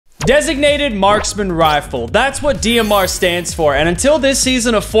Designated Marksman Rifle. That's what DMR stands for. And until this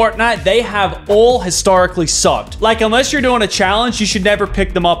season of Fortnite, they have all historically sucked. Like, unless you're doing a challenge, you should never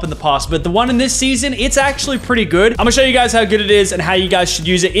pick them up in the past. But the one in this season, it's actually pretty good. I'm gonna show you guys how good it is and how you guys should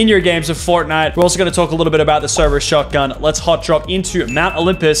use it in your games of Fortnite. We're also gonna talk a little bit about the server shotgun. Let's hot drop into Mount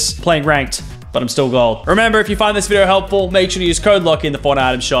Olympus, playing ranked, but I'm still gold. Remember, if you find this video helpful, make sure to use code LOCKY in the Fortnite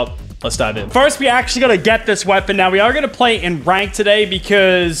item shop. Let's dive in. First, we actually gotta get this weapon. Now, we are gonna play in rank today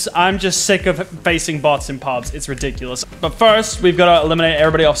because I'm just sick of facing bots in pubs. It's ridiculous. But first, we've gotta eliminate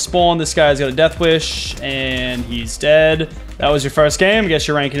everybody off spawn. This guy's got a death wish and he's dead. That was your first game. I guess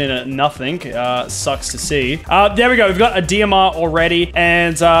you're ranking in at nothing. Sucks to see. There we go. We've got a DMR already,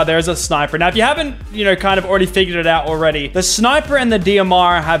 and there's a sniper. Now, if you haven't, kind of already figured it out already, the sniper and the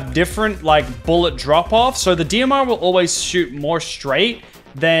DMR have different, like, bullet drop-off. So the DMR will always shoot more straight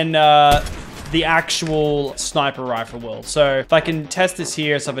than the actual sniper rifle will. So if I can test this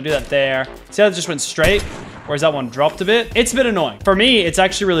here, so if I do that there, see how it just went straight? Whereas that one dropped a bit? It's a bit annoying. For me, it's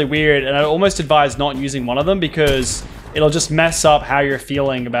actually really weird, and I almost advise not using one of them because it'll just mess up how you're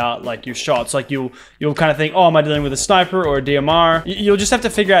feeling about, like, your shots. Like, you'll kind of think, oh, am I dealing with a sniper or a DMR? You'll just have to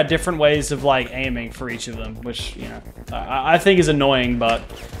figure out different ways of, like, aiming for each of them, which, I think is annoying, but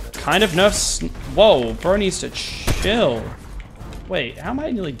kind of nerfs. Whoa, bro needs to chill. Wait, how am I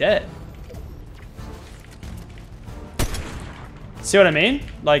nearly dead? See what I mean?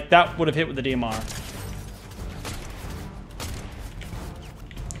 Like, that would have hit with the DMR.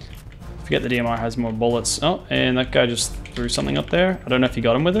 Forget the DMR has more bullets. Oh, and that guy just threw something up there. I don't know if he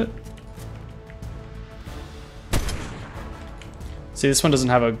got him with it. See, this one doesn't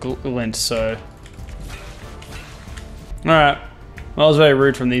have a glint, so... Alright. Well, that was very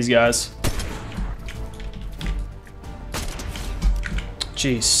rude from these guys.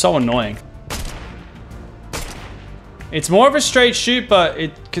 Jeez, so annoying. It's more of a straight shoot, but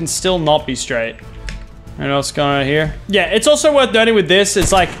it can still not be straight. Anything else going on here? Yeah, it's also worth noting with this,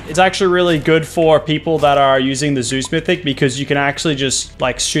 it's actually really good for people that are using the Zeus Mythic because you can actually just,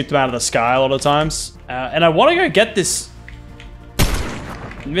 like, shoot them out of the sky a lot of times. And I want to go get this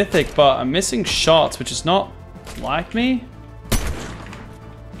Mythic, but I'm missing shots, which is not like me.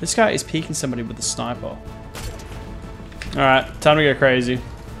 This guy is peeking somebody with the sniper. Alright, time to go crazy.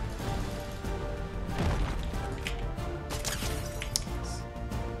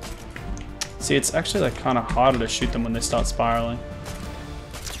 See, it's actually, like, kind of harder to shoot them when they start spiraling.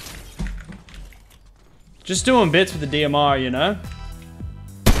 Just doing bits with the DMR, you know?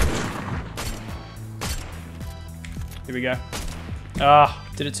 Here we go. Ah,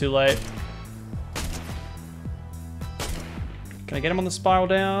 did it too late. Can I get him on the spiral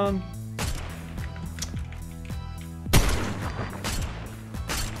down?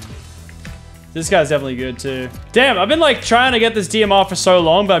 This guy's definitely good too. Damn, I've been, like, trying to get this DMR for so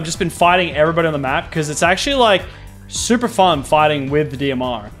long, but I've just been fighting everybody on the map because it's actually, like, super fun fighting with the DMR.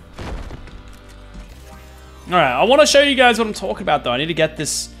 All right, I want to show you guys what I'm talking about, though. I need to get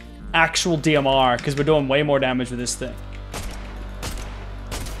this actual DMR because we're doing way more damage with this thing.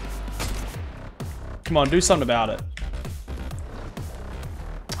 Come on, do something about it.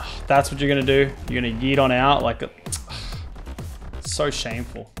 That's what you're going to do? You're going to yeet on out like a... It's so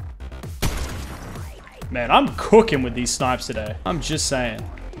shameful. Man, I'm cooking with these snipes today. I'm just saying.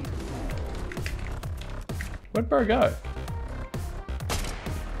 Where'd bro go?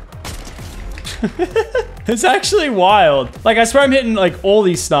 It's actually wild. Like, I swear I'm hitting, like, all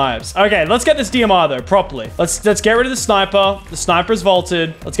these snipes. Okay, let's get this DMR, though, properly. Let's get rid of the sniper. The sniper's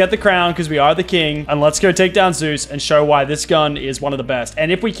vaulted. Let's get the crown, because we are the king. And let's go take down Zeus and show why this gun is one of the best.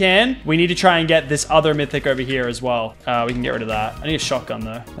 And if we can, we need to try and get this other mythic over here as well. We can get rid of that. I need a shotgun,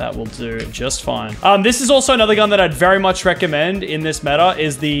 though. That will do just fine. This is also another gun that I'd very much recommend in this meta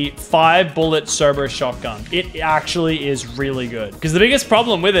is the 5-bullet Cerber shotgun. It actually is really good. Because the biggest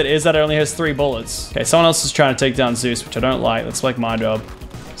problem with it is that it only has 3 bullets. Okay, someone else is trying to take down Zeus, which I don't like. That's like my job.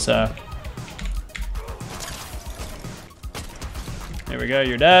 So. There we go,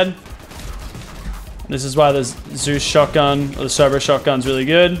 you're dead. This is why the Zeus shotgun, or the Cerber shotgun's really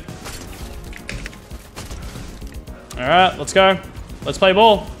good. Alright, let's go. Let's play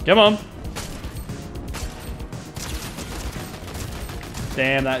ball. Come on.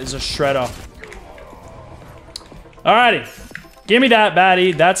 Damn, that is a shredder. Alrighty. Give me that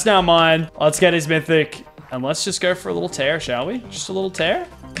baddie. That's now mine. Let's get his mythic. And let's just go for a little tear, shall we? Just a little tear?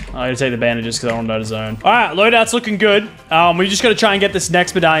 I gotta take the bandages because I don't know the zone. All right, loadout's looking good. We just gotta try and get this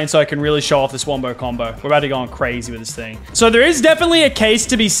next medallion so I can really show off this wombo combo. We're about to go on crazy with this thing. So there is definitely a case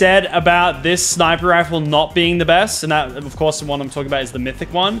to be said about this sniper rifle not being the best. And that, of course, the one I'm talking about is the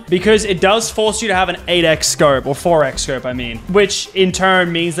mythic one, because it does force you to have an 8x scope, or 4x scope, I mean, which in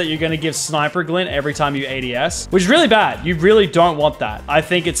turn means that you're gonna give sniper glint every time you ADS, which is really bad. You really don't want that. I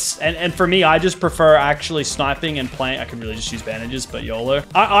think it's, and for me, I just prefer actually sniping and playing. I could really just use bandages, but YOLO.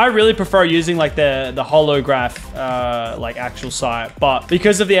 I really prefer using like the holograph, like actual sight, but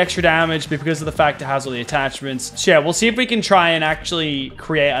because of the extra damage, because of the fact it has all the attachments, so yeah, we'll see if we can try and actually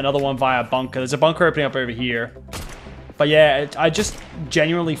create another one via bunker. There's a bunker opening up over here, but yeah, I just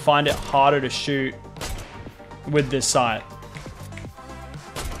genuinely find it harder to shoot with this sight.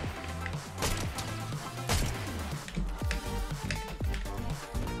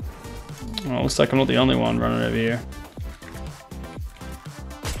 Well, looks like I'm not the only one running over here.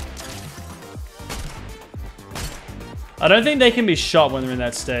 I don't think they can be shot when they're in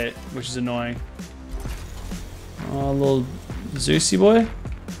that state, which is annoying. Oh, little Zeusy boy.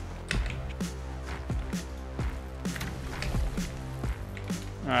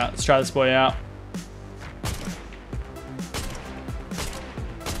 All right, let's try this boy out.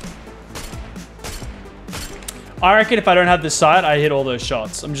 I reckon if I don't have this sight, I hit all those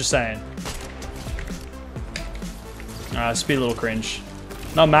shots. I'm just saying. All right, let's be a little cringe.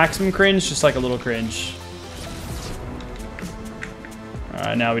 Not maximum cringe, just like a little cringe. All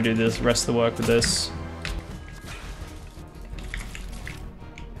right, now we do this rest of the work with this.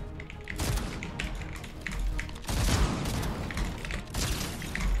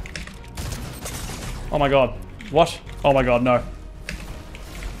 Oh my god. What? Oh my god, no.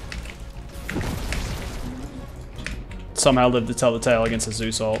 Somehow lived to tell the tale against a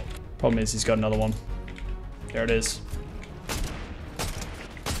Zeus ult. Problem is he's got another one. There it is.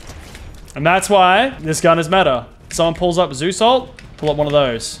 And that's why this gun is meta. Someone pulls up Zeus ult, pull up one of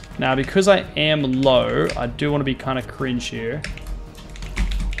those. Now, because I am low, I do want to be kind of cringe here.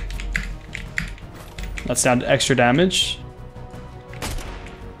 That's down to extra damage.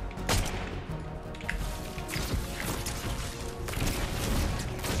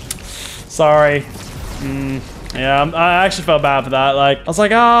 Sorry. Yeah, I actually felt bad for that. Like, I was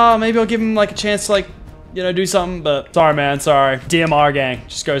like, ah, maybe I'll give him like a chance to like, you know, do something, but sorry, man, sorry. DMR gang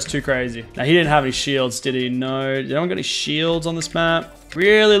just goes too crazy. Now, he didn't have any shields, did he? No. Did anyone got any shields on this map?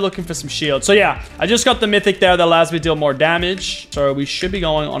 Really looking for some shields. So yeah, I just got the mythic there that allows me to deal more damage. So we should be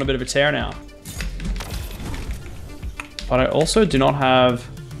going on a bit of a tear now. But I also do not have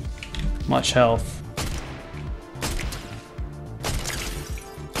much health.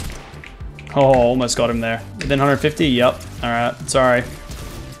 Oh, almost got him there. Within 150? Yep. All right, sorry.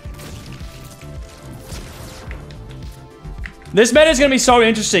 This meta is going to be so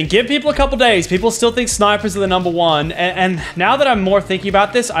interesting. Give people a couple days. People still think snipers are the #1. And now that I'm more thinking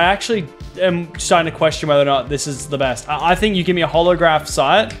about this, I actually am starting to question whether or not this is the best. I think you give me a holograph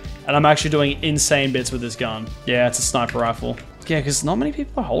sight, and I'm actually doing insane bits with this gun. Yeah, it's a sniper rifle. Yeah, because not many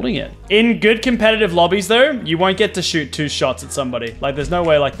people are holding it. In good competitive lobbies, though, you won't get to shoot 2 shots at somebody. Like, there's no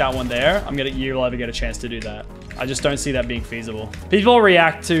way like that one there. You'll ever get a chance to do that. I just don't see that being feasible. People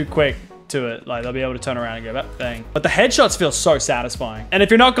react too quick to it. Like, they'll be able to turn around and go, bang. But the headshots feel so satisfying. And if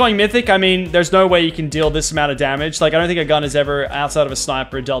you're not going mythic, I mean, there's no way you can deal this amount of damage. Like, I don't think a gun has ever, outside of a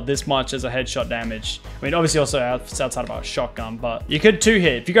sniper, dealt this much as a headshot damage. I mean, obviously also outside of a shotgun, but you could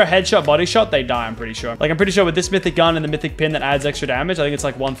 2-hit. If you go headshot, body shot, they die, I'm pretty sure. Like, I'm pretty sure with this mythic gun and the mythic pin that adds extra damage, I think it's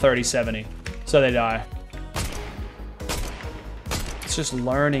like 130, 70. So they die. It's just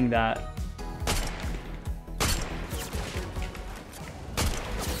learning that.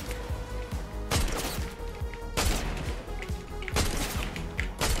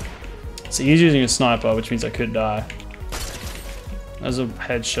 So he's using a sniper, which means I could die. There's a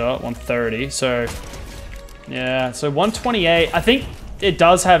headshot, 130. So, yeah, so 128. I think it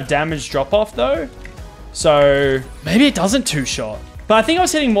does have damage drop-off, though. So, maybe it doesn't 2-shot. But I think I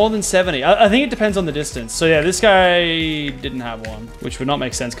was hitting more than 70. I think it depends on the distance. So, yeah, this guy didn't have one, which would not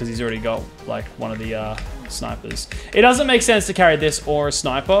make sense because he's already got, like, one of the snipers. It doesn't make sense to carry this or a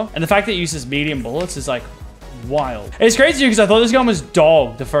sniper. And the fact that it uses medium bullets is, like, wild. It's crazy because I thought this gun was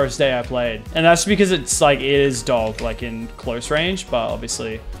dog the first day I played, and that's because it's like, it is dog like in close range, but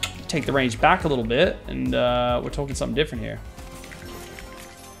obviously take the range back a little bit and we're talking something different here.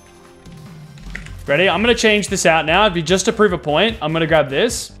 Ready? I'm gonna change this out now. Just to prove a point, I'm gonna grab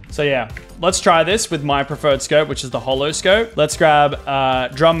this. So yeah, let's try this with my preferred scope, which is the holo scope. Let's grab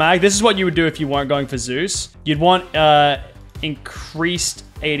drum mag. This is what you would do if you weren't going for Zeus. You'd want increased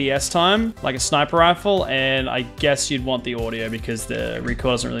ADS time, like a sniper rifle, and I guess you'd want the audio because the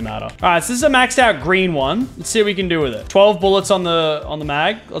recoil doesn't really matter. All right, so this is a maxed out green one. Let's see what we can do with it. 12 bullets on the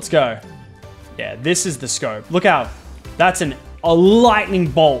mag. Let's go. Yeah, this is the scope. Look out. That's a lightning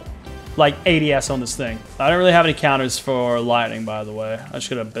bolt, like ADS on this thing. I don't really have any counters for lightning, by the way. I just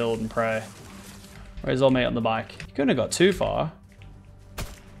gotta build and pray. Where's old mate on the bike? He couldn't have got too far.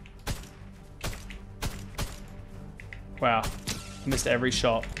 Wow. Missed every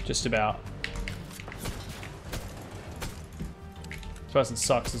shot, just about. This person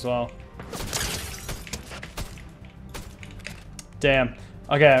sucks as well. Damn.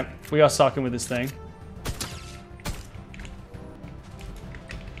 Okay, we are sucking with this thing.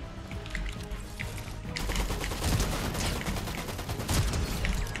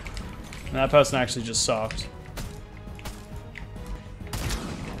 And that person actually just sucked.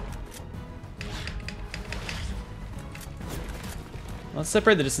 Let's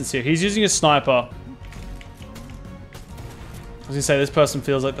separate the distance here. He's using a sniper. I was gonna say, this person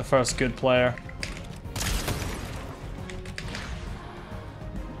feels like the first good player.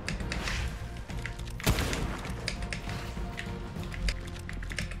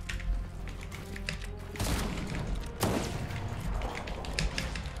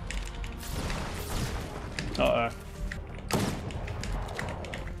 Uh-oh.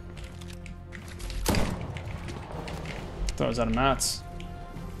 Thought I was out of mats.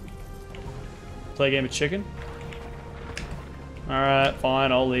 Play a game of chicken? Alright,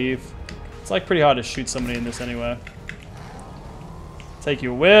 fine, I'll leave. It's like pretty hard to shoot somebody in this anyway. Take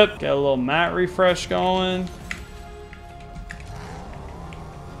your whip, get a little mat refresh going.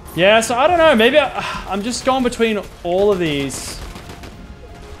 Yeah, so I don't know, maybe I'm just going between all of these.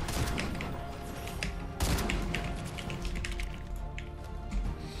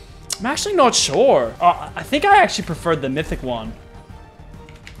 I'm actually not sure. I think I actually preferred the mythic one.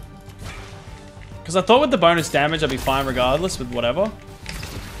 Because I thought with the bonus damage I'd be fine regardless with whatever.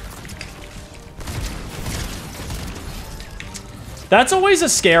 That's always a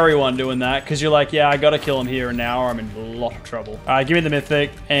scary one doing that, because you're like, yeah, I gotta kill him here and now or I'm in a lot of trouble. All right, give me the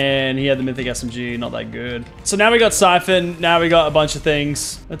mythic, and he had the mythic SMG, not that good. So now we got Siphon, now we got a bunch of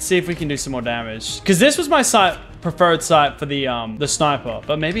things. Let's see if we can do some more damage. Because this was my preferred sight for the sniper,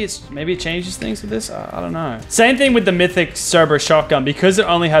 but maybe it changes things with this. I don't know. Same thing with the mythic Cerberus shotgun, because it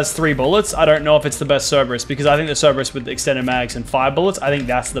only has 3 bullets. I don't know if it's the best Cerberus, because I think the Cerberus with extended mags and 5 bullets, I think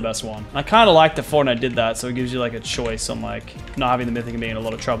that's the best one. I kind of like that Fortnite did that, so it gives you like a choice on like not having the mythic and being in a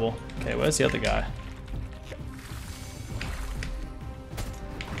lot of trouble. Okay, where's the other guy?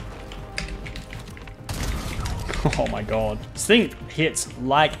 Oh my god, this thing hits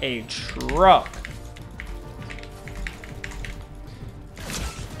like a truck.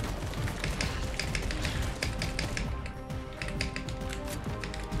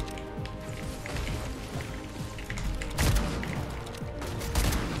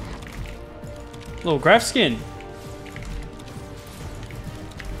 Little graph skin.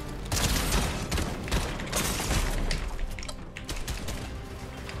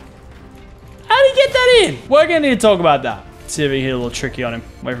 How did he get that in? We're gonna need to talk about that. Let's see if we can hit a little tricky on him.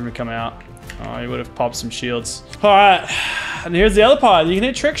 Wait for him to come out. Oh, he would have popped some shields. All right, and here's the other part. You can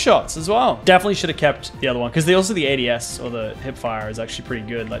hit trick shots as well. Definitely should have kept the other one, because also the ADS or the hip fire is actually pretty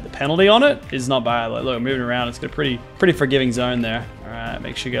good. Like the penalty on it is not bad. Like look, moving around, it's got a pretty forgiving zone there. All right,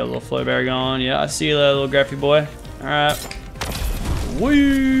 make sure you get a little flow berry going. Yeah, I see you there, little graphy boy. All right.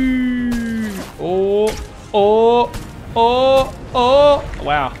 Woo! Oh!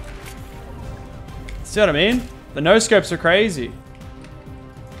 Wow. See what I mean? The no scopes are crazy.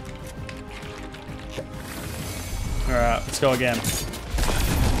 All right, let's go again.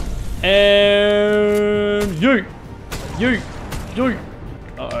 And you.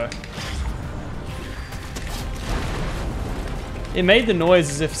 Uh-oh. It made the noise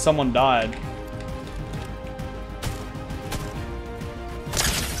as if someone died.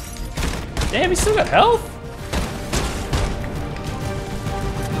 Damn, he still got health?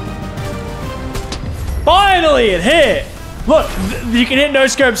 Finally, it hit! Look, you can hit no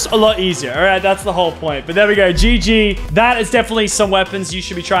scopes a lot easier. All right, that's the whole point. But there we go, GG. That is definitely some weapons you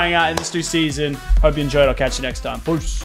should be trying out in this new season. Hope you enjoyed. I'll catch you next time. Peace.